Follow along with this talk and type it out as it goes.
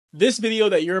This video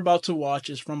that you're about to watch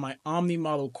is from my Omni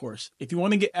model course. If you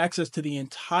want to get access to the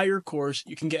entire course,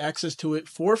 you can get access to it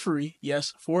for free,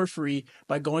 yes, for free,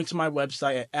 by going to my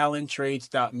website at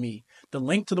allentrades.me. The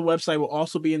link to the website will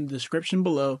also be in the description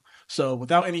below. So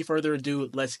without any further ado,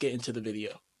 let's get into the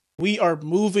video. We are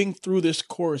moving through this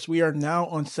course. We are now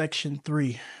on section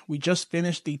 3. We just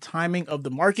finished the timing of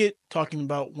the market, talking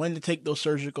about when to take those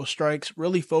surgical strikes,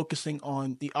 really focusing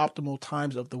on the optimal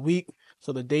times of the week,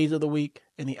 so the days of the week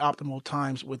and the optimal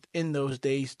times within those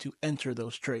days to enter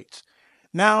those trades.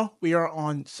 Now we are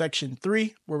on section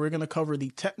 3, where we're going to cover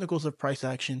the technicals of price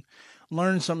action,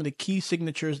 learn some of the key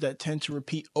signatures that tend to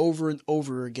repeat over and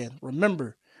over again.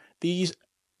 Remember, these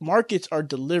markets are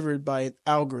delivered by an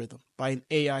algorithm, by an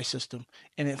AI system,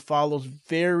 and it follows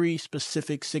very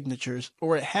specific signatures,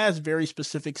 or it has very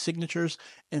specific signatures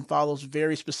and follows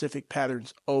very specific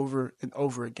patterns over and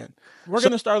over again. We're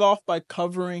going to start off by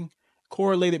covering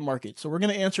correlated markets. So we're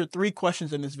going to answer 3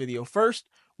 questions in this video. First,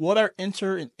 what are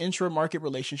inter and intra market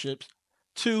relationships?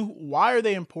 2, why are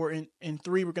they important? And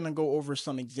 3, we're going to go over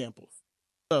some examples.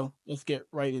 So let's get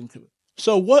right into it.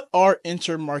 So what are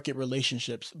intermarket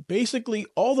relationships? Basically,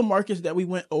 all the markets that we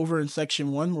went over in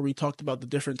section 1, where we talked about the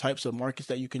different types of markets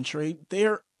that you can trade,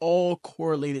 they're all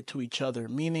correlated to each other,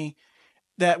 meaning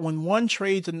that when one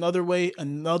trades another way,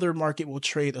 another market will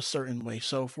trade a certain way.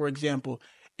 So for example,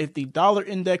 if the dollar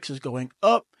index is going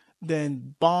up,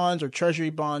 then bonds or treasury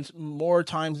bonds more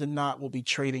times than not will be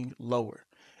trading lower.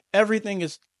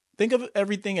 Think of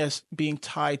everything as being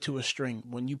tied to a string.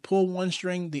 When you pull one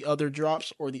string, the other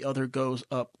drops or the other goes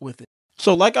up with it.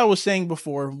 So like I was saying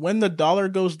before, when the dollar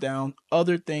goes down,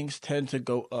 other things tend to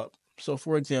go up. So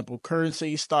for example,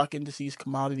 currency, stock indices,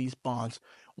 commodities, bonds.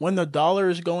 When the dollar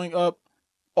is going up,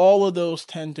 all of those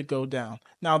tend to go down.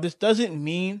 Now, this doesn't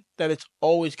mean that it's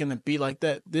always going to be like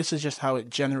that. This is just how it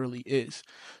generally is.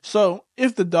 So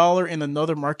if the dollar and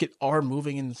another market are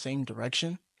moving in the same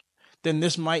direction, then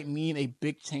this might mean a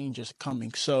big change is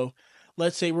coming. So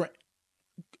let's say we're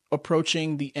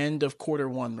approaching the end of quarter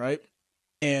 1, right?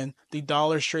 And the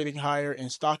dollar's trading higher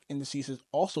and stock indices is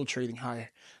also trading higher.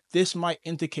 This might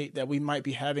indicate that we might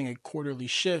be having a quarterly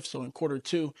shift. So in quarter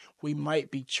 2, we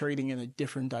might be trading in a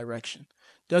different direction.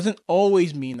 Doesn't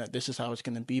always mean that this is how it's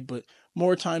going to be, but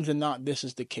more times than not, this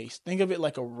is the case. Think of it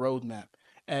like a roadmap,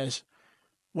 as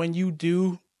when you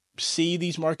do see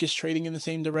these markets trading in the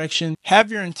same direction,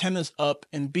 have your antennas up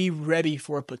and be ready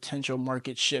for a potential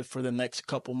market shift for the next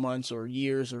couple months or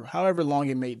years or however long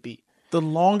it may be. The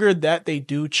longer that they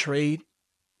do trade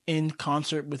in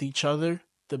concert with each other,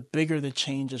 the bigger the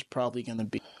change is probably going to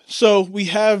be. So we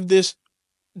have this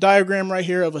diagram right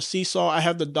here of a seesaw. I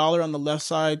have the dollar on the left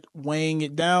side weighing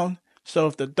it down. So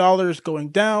if the dollar is going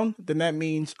down, then that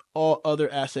means all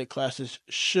other asset classes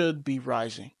should be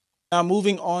rising. Now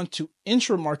moving on to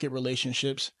intra-market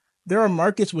relationships, there are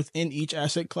markets within each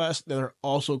asset class that are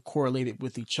also correlated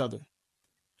with each other.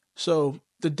 So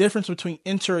the difference between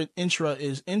inter and intra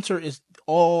is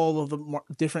all of the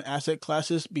different asset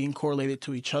classes being correlated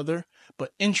to each other.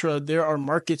 But intra, there are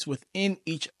markets within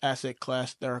each asset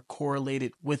class that are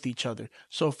correlated with each other.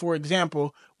 So for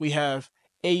example, we have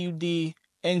AUD,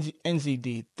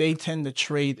 NZD. They tend to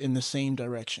trade in the same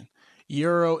direction.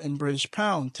 Euro and British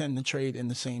pound tend to trade in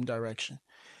the same direction.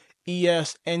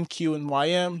 ES, NQ, and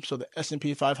YM, so the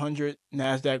S&P 500,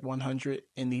 NASDAQ 100,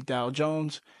 and the Dow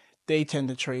Jones, they tend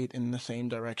to trade in the same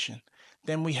direction.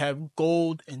 Then we have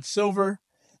gold and silver,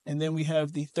 and then we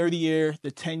have the 30-year,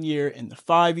 the 10-year, and the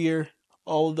 5-year.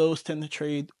 All of those tend to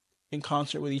trade in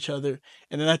concert with each other.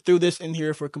 And then I threw this in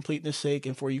here for completeness sake,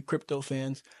 and for you crypto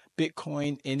fans,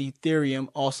 Bitcoin and Ethereum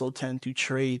also tend to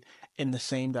trade in the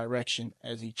same direction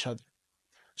as each other.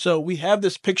 So we have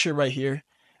this picture right here,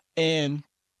 and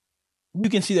you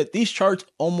can see that these charts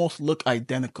almost look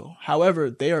identical.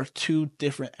 However, they are 2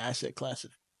 different asset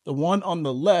classes. The one on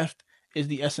the left is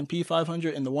the S&P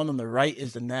 500, and the one on the right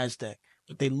is the NASDAQ.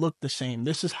 But they look the same.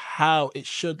 This is how it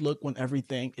should look when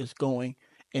everything is going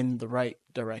in the right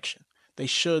direction. They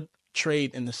should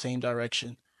trade in the same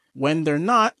direction. When they're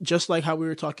not, just like how we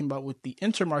were talking about with the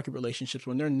intermarket relationships,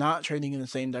 when they're not trading in the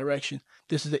same direction,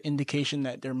 this is an indication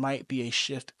that there might be a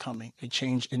shift coming, a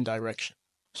change in direction.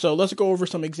 So let's go over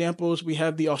some examples. We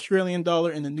have the Australian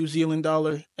dollar and the New Zealand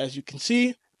dollar. As you can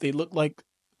see, they look like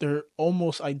they're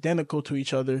almost identical to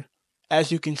each other. As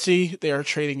you can see, they are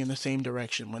trading in the same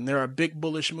direction. When there are big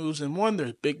bullish moves in one,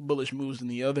 there's big bullish moves in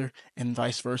the other, and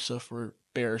vice versa for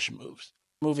bearish moves.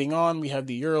 Moving on, we have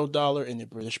the euro dollar and the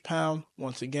British pound,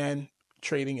 once again,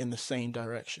 trading in the same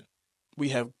direction. We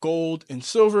have gold and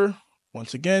silver,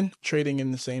 once again, trading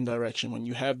in the same direction. When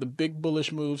you have the big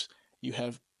bullish moves, you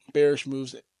have bearish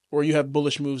moves or you have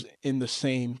bullish moves in the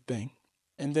same thing.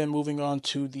 And then moving on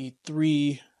to the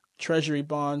 3 treasury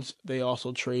bonds, they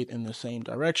also trade in the same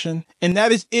direction. And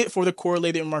that is it for the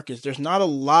correlated markets. There's not a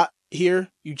lot here.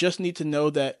 You just need to know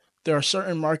that there are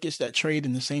certain markets that trade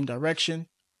in the same direction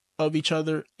of each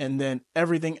other, and then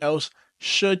everything else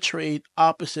should trade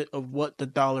opposite of what the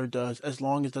dollar does, as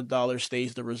long as the dollar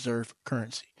stays the reserve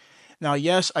currency. Now,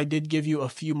 yes, I did give you a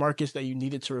few markets that you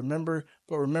needed to remember,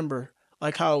 but remember,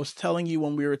 like how I was telling you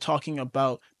when we were talking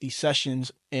about the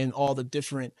sessions and all the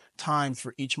different times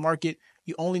for each market,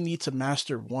 you only need to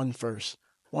master one first.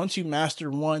 Once you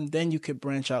master one, then you could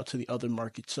branch out to the other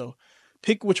markets. So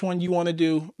pick which one you want to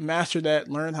do, master that,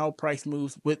 learn how price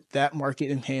moves with that market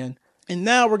in hand. And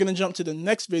now we're going to jump to the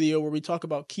next video where we talk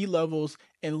about key levels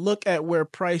and look at where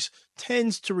price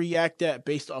tends to react at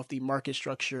based off the market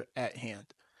structure at hand.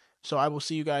 So I will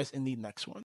see you guys in the next one.